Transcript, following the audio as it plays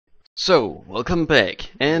So, welcome back,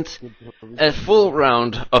 and a full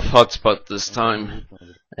round of Hotspot this time.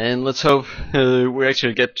 And let's hope we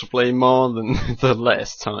actually get to play more than the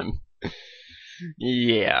last time.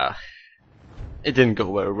 Yeah, it didn't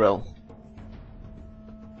go very well.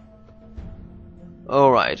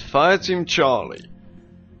 Alright, Fire Team Charlie.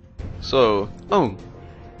 So, oh,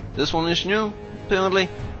 this one is new, apparently.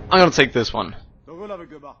 I'm gonna take this one.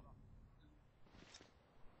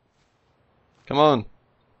 Come on.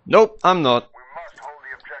 Nope, I'm not. We must hold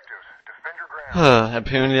the objectives. Defend your ground.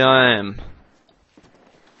 Apparently I am.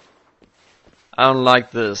 I don't like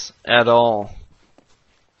this at all.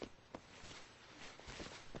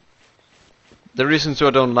 The reason I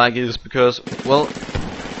don't like it is because, well,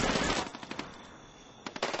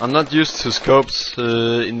 I'm not used to scopes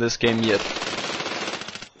in this game yet.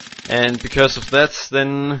 And because of that,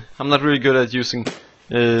 then I'm not really good at using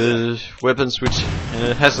weapons which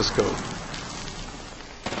has a scope.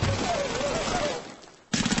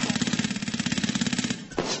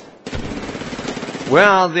 Where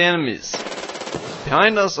are the enemies?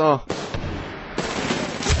 Behind us or?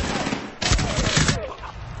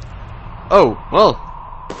 Oh,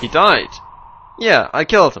 well, he died. Yeah, I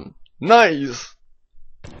killed him. Nice!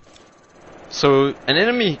 So, an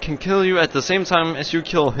enemy can kill you at the same time as you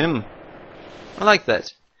kill him. I like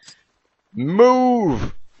that.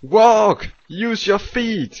 Move! Walk! Use your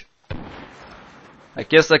feet! I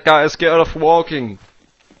guess that guy is scared of walking.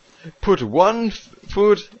 Put one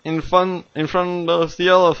foot in front of the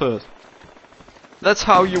other foot. That's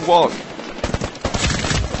how you walk.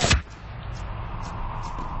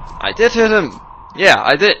 I did hit him. Yeah,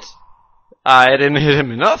 I did. I didn't hit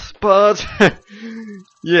him enough, but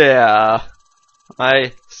yeah,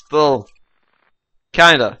 I still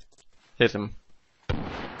kinda hit him.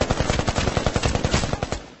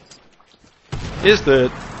 He's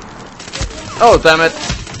dead. Oh, damn it.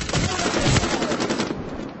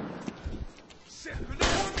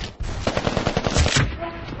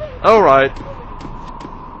 Alright.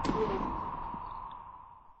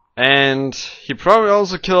 And he probably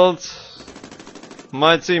also killed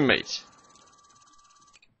my teammate.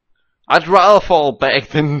 I'd rather fall back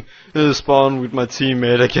than spawn with my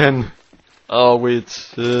teammate again. Or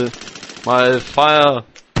with my fire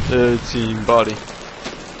team buddy.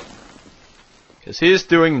 Cause he's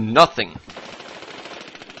doing nothing.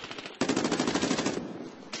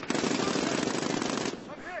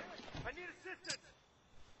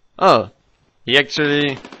 Oh, he at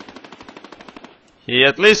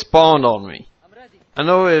least spawned on me. I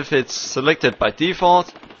know if it's selected by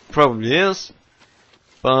default, probably is,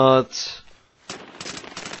 but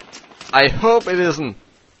I hope it isn't.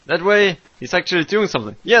 That way, he's actually doing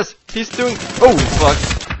something. Yes, he's doing. Oh fuck.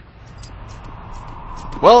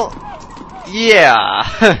 Well, yeah.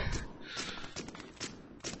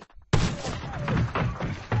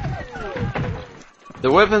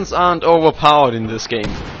 The weapons aren't overpowered in this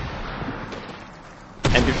game.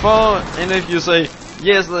 And before any of you say,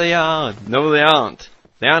 yes they are, no they aren't.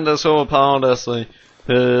 They aren't as overpowered as they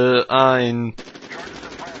are in...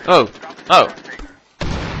 Oh.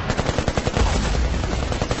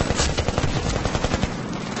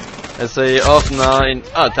 As they often are in...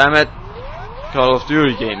 Oh, damn it. Call of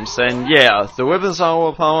Duty games. And yeah, the weapons are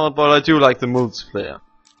overpowered, but I do like the multiplayer.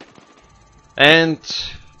 And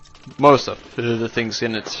most of the things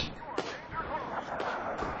in it.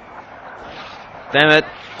 Damn it.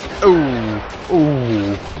 Ooh.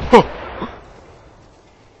 Ooh.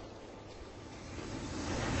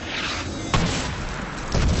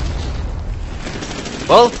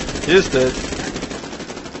 Well, he's dead.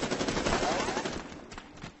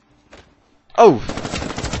 Oh.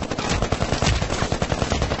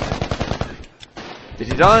 Did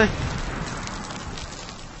he die?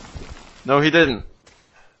 No, he didn't.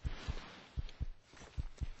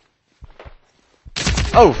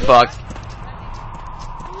 Oh, fuck.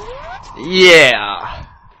 Yeah.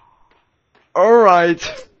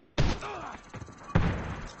 Alright.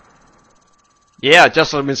 Yeah,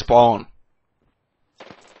 just let me spawn.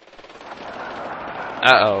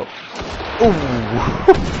 Uh-oh. Ooh.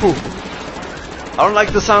 I don't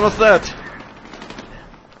like the sound of that.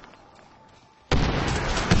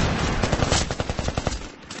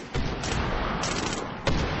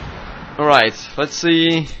 Alright, let's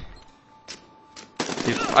see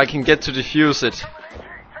if I can get to defuse it.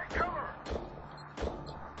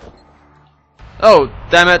 Oh,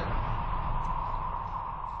 damn it.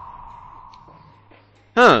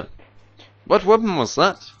 Huh. What weapon was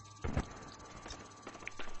that?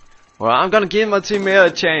 Well, I'm gonna give my teammate a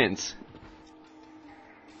chance.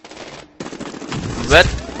 That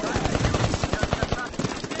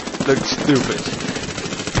looks stupid.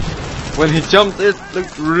 when he jumped it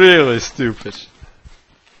looked really stupid.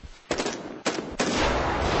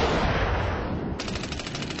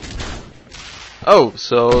 Oh,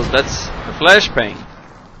 so that's a flashbang.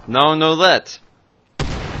 Now I know that.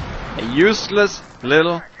 A useless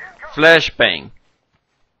little flashbang.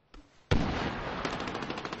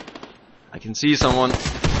 I can see someone.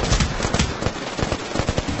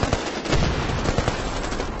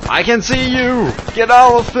 I can see you! Get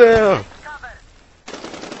out of there!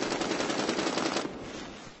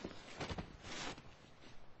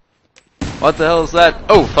 What the hell is that?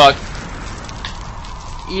 Oh fuck!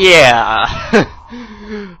 Yeah!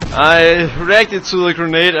 I reacted to the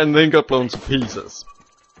grenade and then got blown to pieces.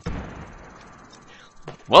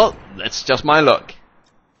 Well, that's just my luck.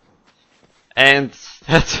 And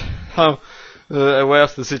that's how aware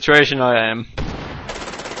of the situation I am.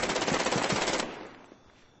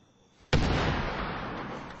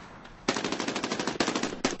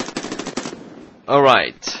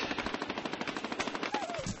 Alright.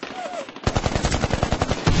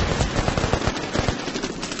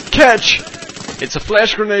 Catch! It's a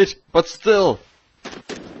flash grenade, but still.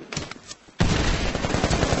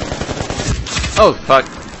 Oh fuck.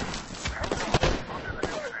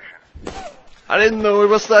 I didn't know it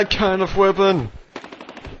was that kind of weapon.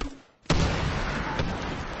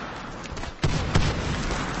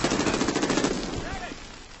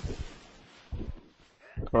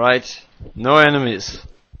 Alright, no enemies.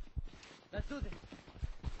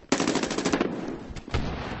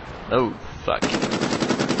 Oh fuck.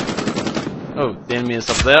 Oh, the enemy is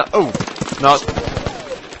up there. Oh, not.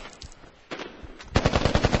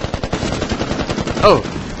 Oh,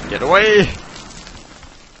 get away!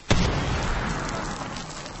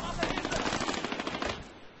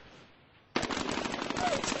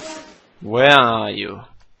 Where are you?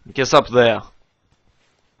 I guess up there.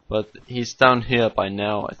 But he's down here by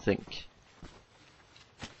now, I think.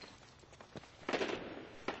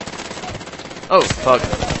 Oh, fuck.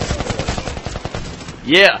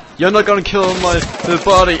 Yeah, you're not gonna kill my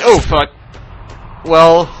body. Oh, fuck.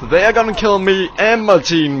 Well, they're gonna kill me and my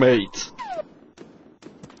teammate.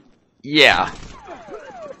 Yeah.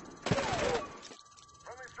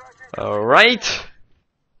 Alright.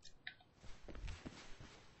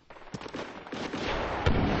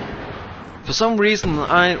 For some reason,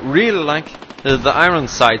 I really like the iron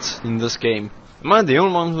sights in this game. Am I the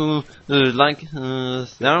only one who like the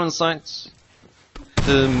iron sights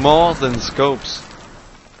more than scopes?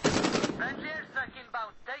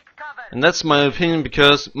 And that's my opinion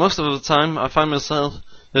because most of the time I find myself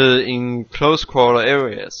in close quarter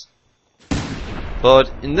areas.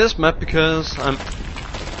 But in this map, because I'm...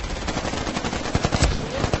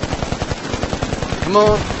 Come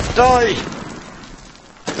on, die!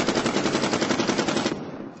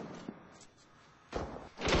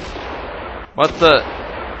 What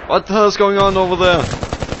the hell is going on over there?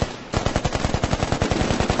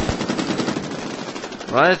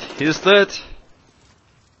 Right, he's dead.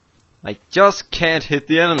 I just can't hit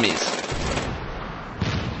the enemies.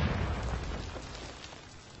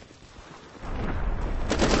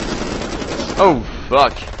 Oh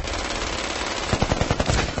fuck.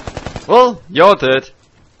 Well, you're dead.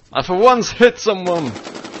 I for once hit someone.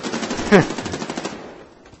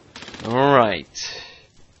 Alright.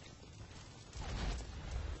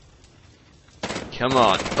 Come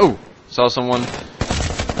on. Oh, saw someone.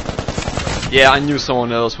 Yeah, I knew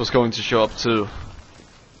someone else was going to show up too.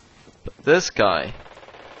 But this guy,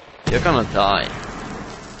 you're gonna die.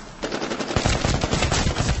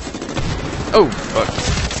 Oh, fuck.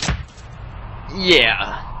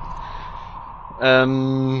 Yeah.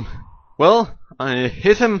 Well, I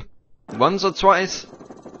hit him once or twice.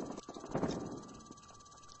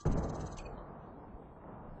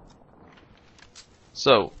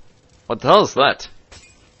 So, what the hell is that?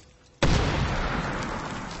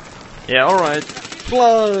 Yeah, alright.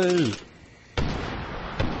 Fly!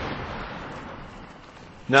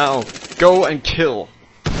 Now, go and kill.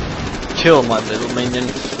 Kill my little minion.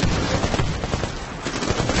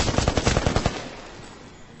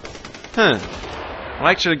 Huh. I'm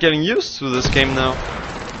actually getting used to this game now.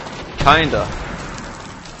 Kinda.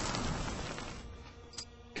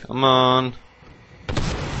 Come on.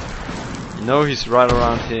 You know he's right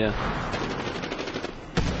around here.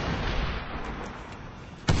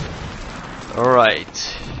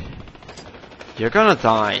 Alright. You're gonna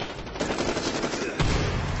die.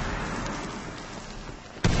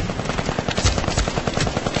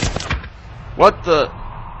 What the?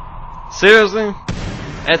 Seriously?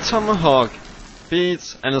 A tomahawk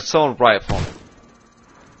beats an assault rifle.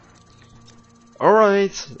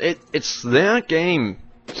 Alright, it's their game.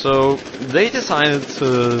 So they decided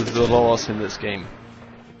the laws in this game.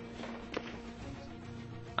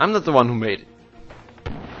 I'm not the one who made it.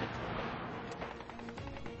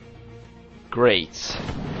 Great.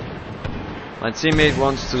 My teammate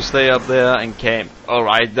wants to stay up there and camp.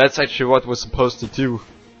 Alright, that's actually what we're supposed to do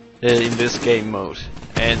in this game mode.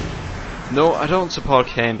 And no, I don't support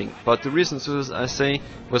camping, but the reason I say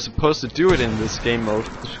we're supposed to do it in this game mode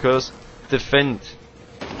is because defend.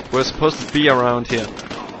 We're supposed to be around here.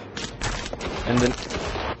 And then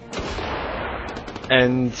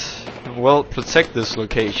well, protect this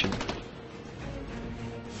location.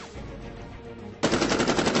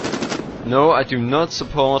 No, I do not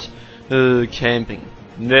support camping.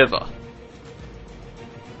 Never.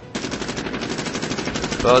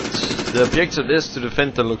 But the objective is to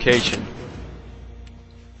defend the location.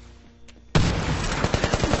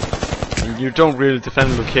 And you don't really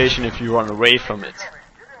defend the location if you run away from it.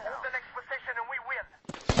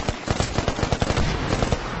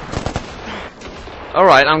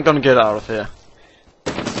 Alright, I'm gonna get out of here.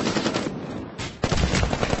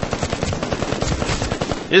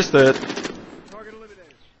 Is that?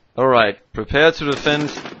 Alright, prepare to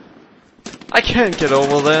defend. I can't get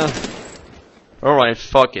over there. Alright,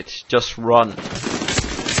 fuck it, just run.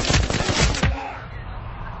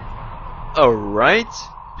 Alright.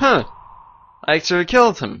 Huh. I actually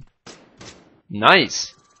killed him.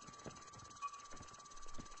 Nice.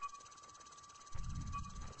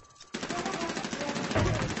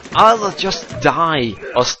 Either just die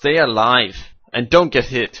or stay alive and don't get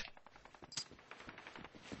hit.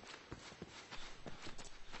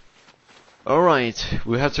 Alright,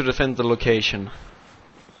 we have to defend the location.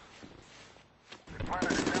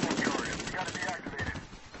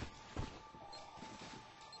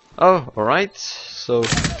 Oh, alright, so...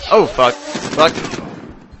 Oh, fuck, fuck.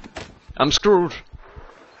 I'm screwed.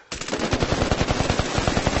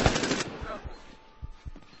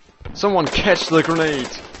 Someone catch the grenade.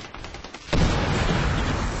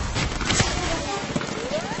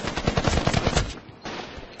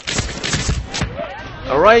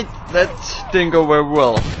 Alright, that didn't go very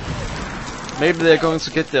well. Maybe they're going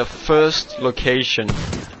to get their first location.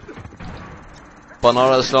 But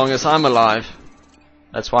not as long as I'm alive.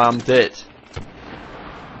 That's why I'm dead.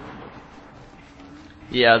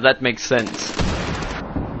 Yeah, that makes sense.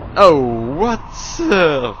 Oh, what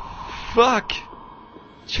the fuck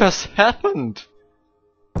just happened?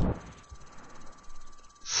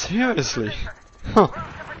 Seriously? Huh.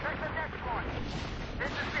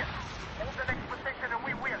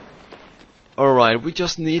 Alright, we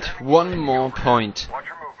just need one more point.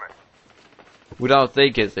 Without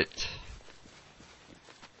they get it.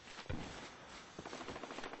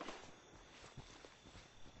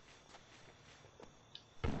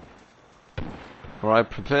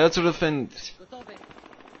 Alright, prepare to defend.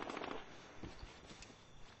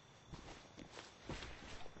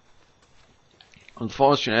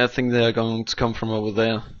 Unfortunately, I think they're going to come from over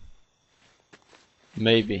there.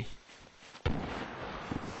 Maybe.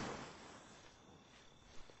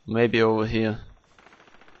 Maybe over here.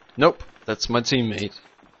 Nope, that's my teammate.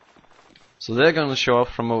 So they're gonna show up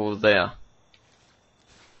from over there.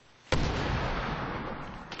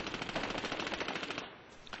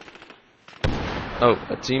 Oh,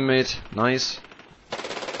 a teammate, nice.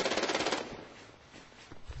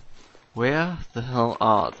 Where the hell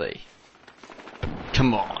are they?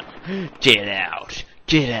 Come on, get out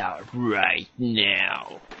right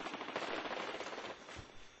now.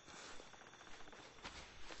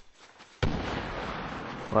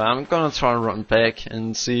 Well, I'm gonna try to run back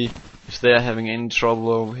and see if they're having any trouble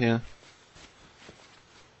over here.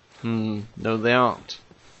 No they aren't.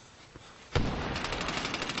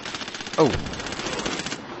 Oh.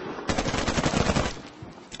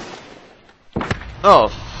 Oh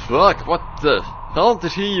fuck, what the hell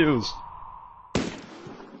did he use?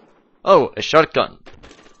 Oh, a shotgun.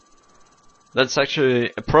 That's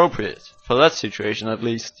actually appropriate, for that situation at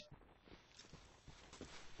least.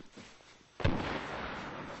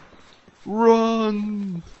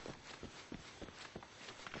 Run!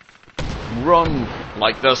 Run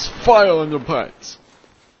like there's fire on your pants!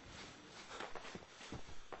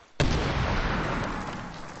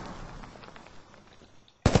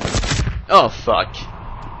 Oh fuck.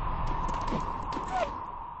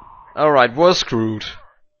 Alright, we're screwed.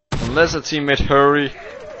 Unless a teammate hurry.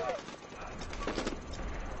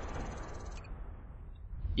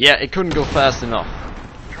 Yeah, it couldn't go fast enough.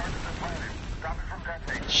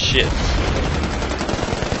 Shit.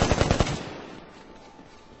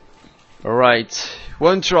 Alright,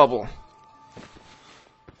 we're in trouble.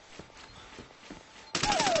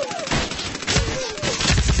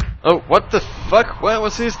 Oh, what the fuck? Where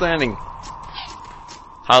was he standing?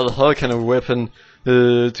 How the hell can a weapon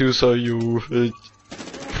do so you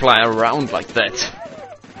fly around like that?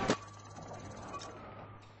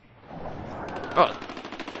 Oh.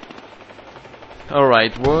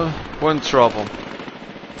 Alright, we're in trouble.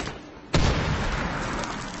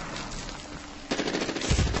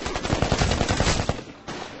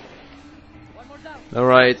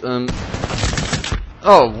 Alright,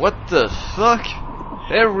 oh, what the fuck?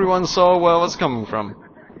 Everyone saw where I was coming from.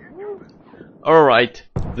 Alright,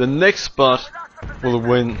 the next spot will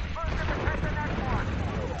win.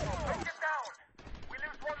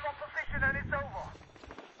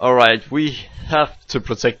 Alright, we have to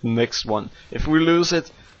protect the next one. If we lose it,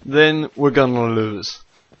 then we're gonna lose.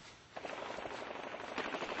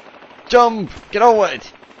 Jump! Get over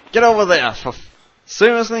it! Get over there!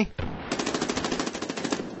 Seriously?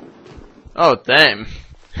 Oh, damn.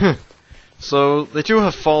 So, they do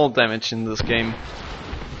have fall damage in this game.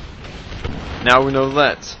 Now we know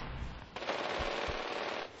that.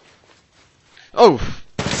 Oh!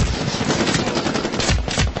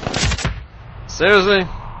 Seriously?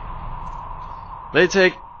 They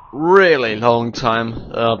take really long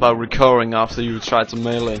time about recovering after you try to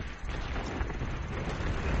melee.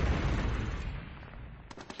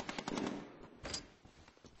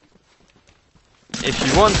 If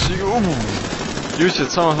you want to use your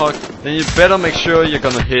tomahawk, then you better make sure you're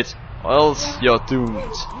gonna hit, or else you're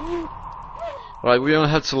doomed. Right, we only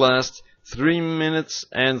have to last 3 minutes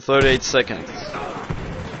and 38 seconds.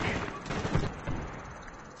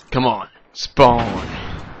 Come on, spawn.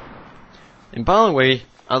 And by the way,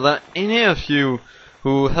 are there any of you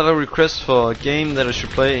who have a request for a game that I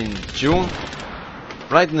should play in June?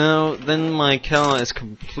 Right now, then my calendar is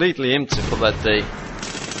completely empty for that day.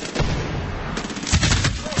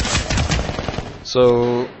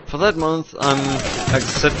 So, for that month, I'm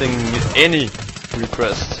accepting any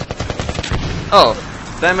request. Oh,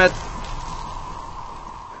 damn it.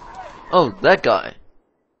 Oh, that guy.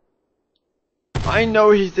 I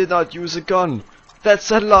know he did not use a gun.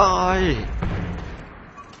 That's a lie.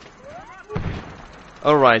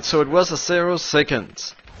 Alright, so it was a 0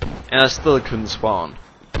 seconds. And I still couldn't spawn.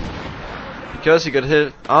 Because he got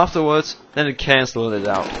hit afterwards, then it cancelled it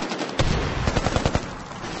out.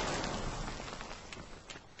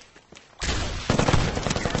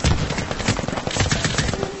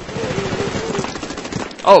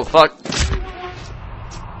 Oh, fuck.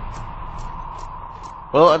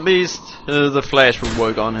 Well, at least the flash will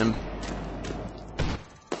work on him.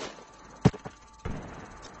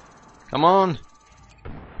 Come on.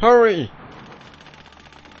 Hurry.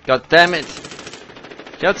 God damn it.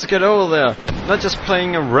 You have to get over there. Not just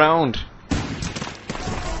playing around.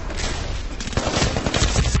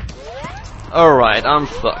 Alright, I'm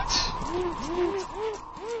fucked.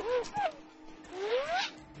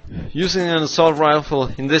 Using an assault rifle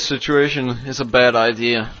in this situation is a bad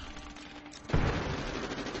idea.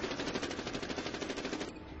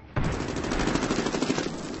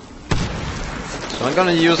 So I'm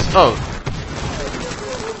gonna use... oh!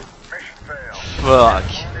 Fuck.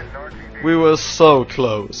 We were so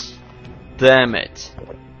close. Damn it.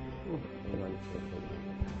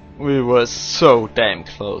 We were so damn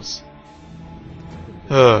close.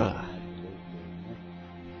 I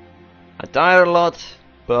died a lot.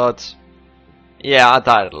 But yeah, I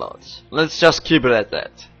died a lot. Let's just keep it at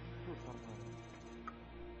that.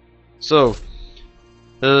 So,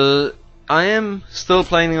 I am still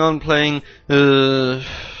planning on playing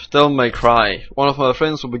Devil May Cry. One of my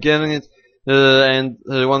friends will be getting it, and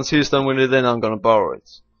once he's done with it, then I'm gonna borrow it,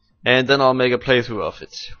 and then I'll make a playthrough of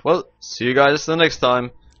it. Well, see you guys the next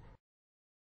time.